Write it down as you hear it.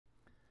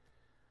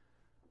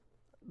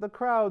the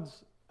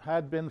crowds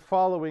had been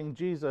following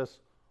Jesus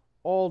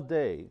all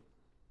day,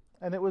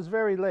 and it was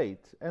very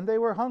late, and they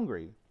were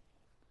hungry,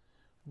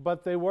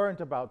 but they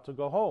weren't about to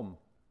go home.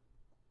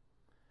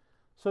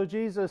 So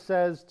Jesus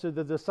says to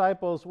the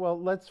disciples,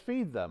 well, let's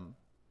feed them.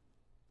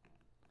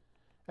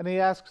 And he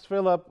asks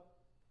Philip,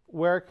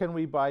 where can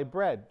we buy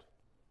bread?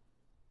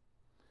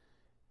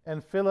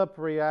 And Philip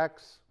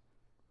reacts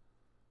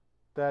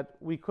that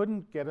we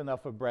couldn't get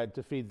enough of bread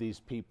to feed these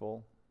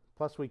people,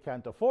 plus we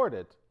can't afford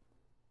it.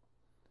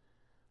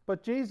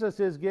 But Jesus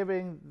is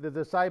giving the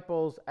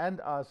disciples and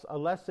us a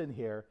lesson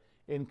here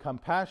in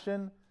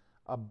compassion,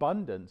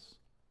 abundance,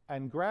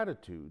 and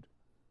gratitude.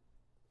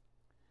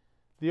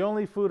 The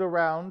only food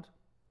around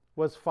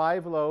was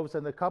 5 loaves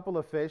and a couple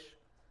of fish.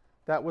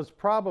 That was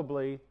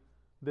probably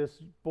this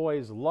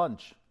boy's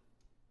lunch.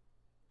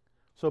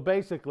 So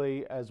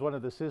basically, as one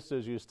of the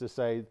sisters used to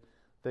say,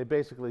 they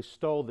basically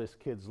stole this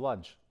kid's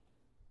lunch.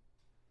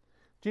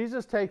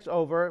 Jesus takes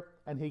over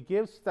and he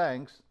gives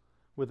thanks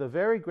with a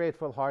very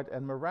grateful heart,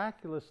 and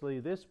miraculously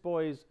this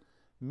boy's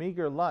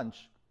meager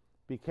lunch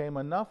became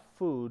enough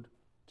food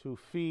to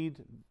feed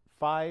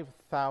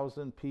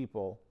 5,000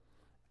 people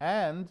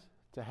and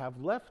to have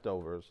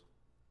leftovers.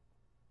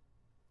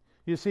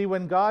 You see,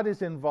 when God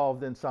is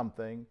involved in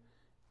something,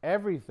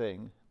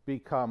 everything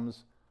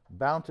becomes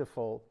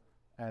bountiful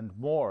and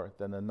more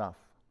than enough.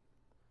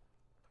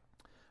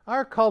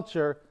 Our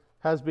culture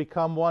has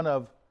become one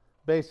of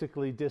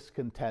basically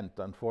discontent,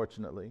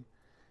 unfortunately.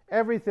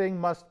 Everything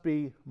must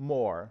be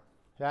more.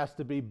 It has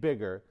to be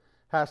bigger,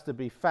 has to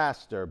be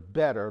faster,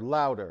 better,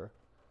 louder.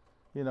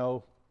 You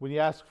know, when you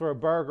ask for a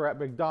burger at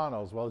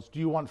McDonald's, well, do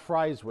you want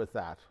fries with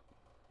that?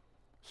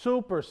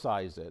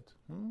 Supersize it.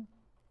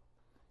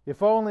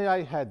 If only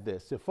I had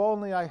this. If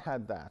only I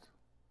had that.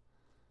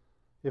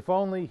 If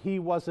only he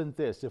wasn't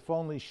this. If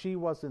only she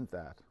wasn't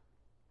that.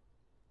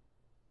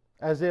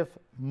 As if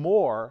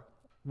more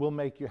will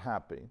make you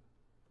happy.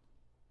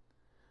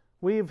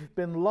 We've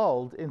been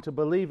lulled into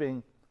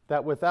believing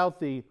that without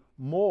the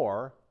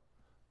more,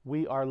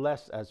 we are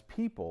less as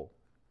people.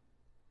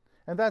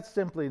 And that's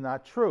simply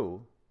not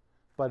true,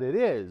 but it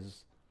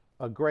is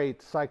a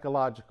great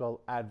psychological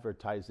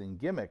advertising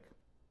gimmick.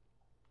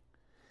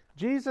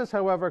 Jesus,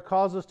 however,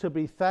 calls us to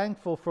be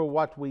thankful for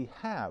what we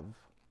have,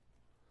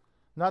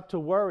 not to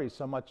worry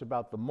so much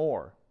about the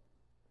more.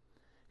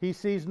 He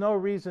sees no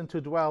reason to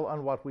dwell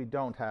on what we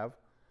don't have,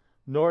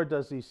 nor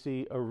does he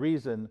see a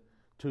reason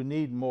to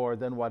need more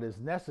than what is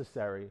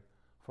necessary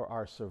for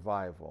our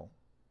survival.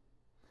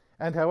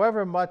 And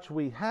however much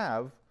we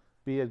have,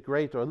 be it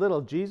great or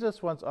little,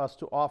 Jesus wants us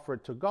to offer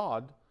it to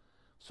God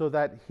so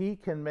that he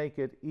can make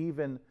it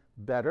even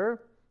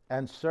better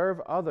and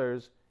serve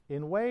others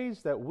in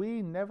ways that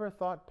we never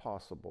thought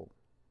possible.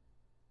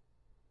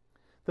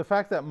 The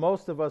fact that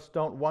most of us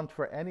don't want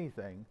for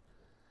anything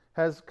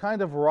has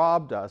kind of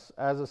robbed us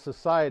as a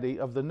society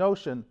of the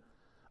notion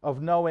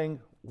of knowing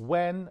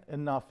when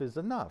enough is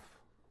enough.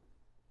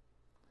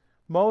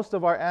 Most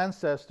of our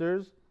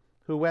ancestors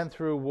who went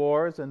through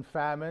wars and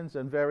famines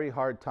and very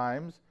hard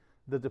times,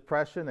 the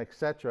Depression,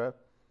 etc.,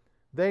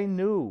 they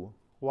knew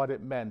what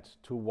it meant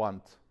to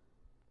want.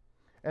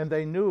 And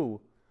they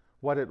knew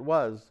what it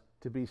was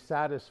to be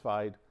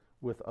satisfied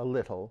with a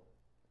little.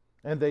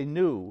 And they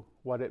knew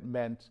what it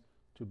meant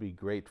to be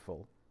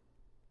grateful.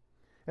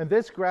 And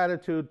this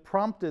gratitude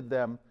prompted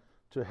them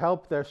to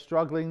help their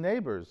struggling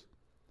neighbors,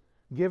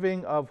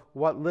 giving of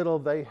what little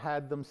they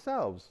had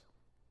themselves,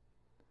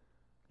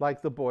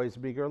 like the boy's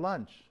meager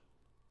lunch.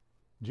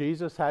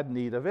 Jesus had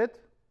need of it,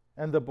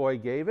 and the boy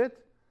gave it,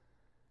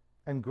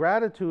 and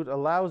gratitude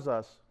allows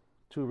us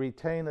to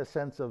retain a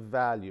sense of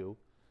value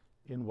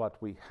in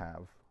what we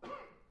have.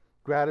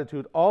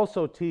 Gratitude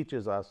also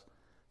teaches us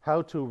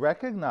how to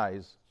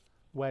recognize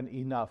when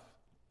enough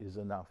is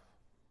enough.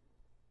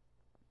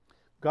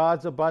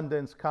 God's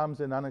abundance comes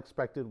in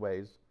unexpected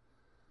ways.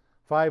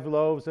 5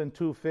 loaves and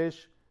 2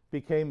 fish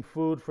became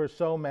food for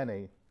so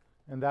many,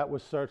 and that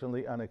was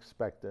certainly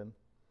unexpected.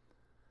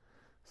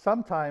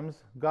 Sometimes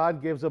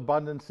God gives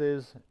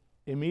abundances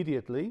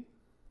immediately.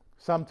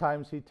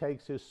 Sometimes he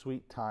takes his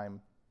sweet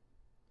time.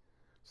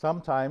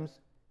 Sometimes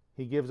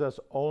he gives us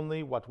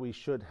only what we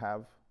should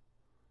have.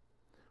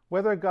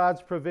 Whether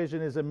God's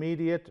provision is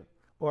immediate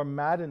or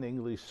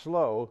maddeningly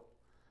slow,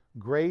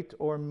 great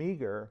or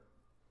meager,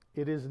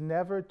 it is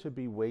never to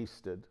be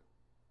wasted.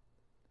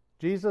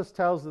 Jesus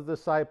tells the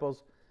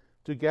disciples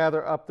to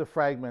gather up the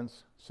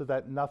fragments so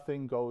that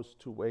nothing goes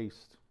to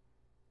waste.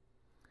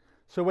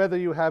 So whether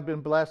you have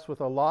been blessed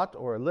with a lot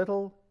or a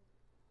little,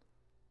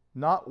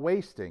 not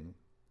wasting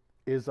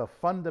is a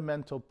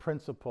fundamental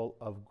principle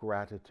of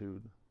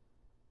gratitude.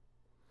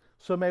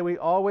 So may we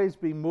always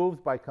be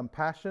moved by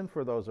compassion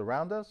for those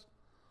around us,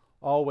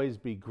 always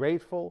be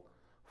grateful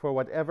for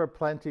whatever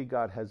plenty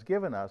God has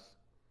given us,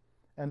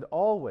 and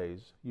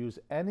always use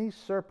any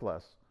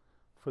surplus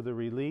for the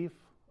relief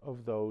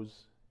of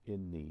those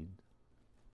in need.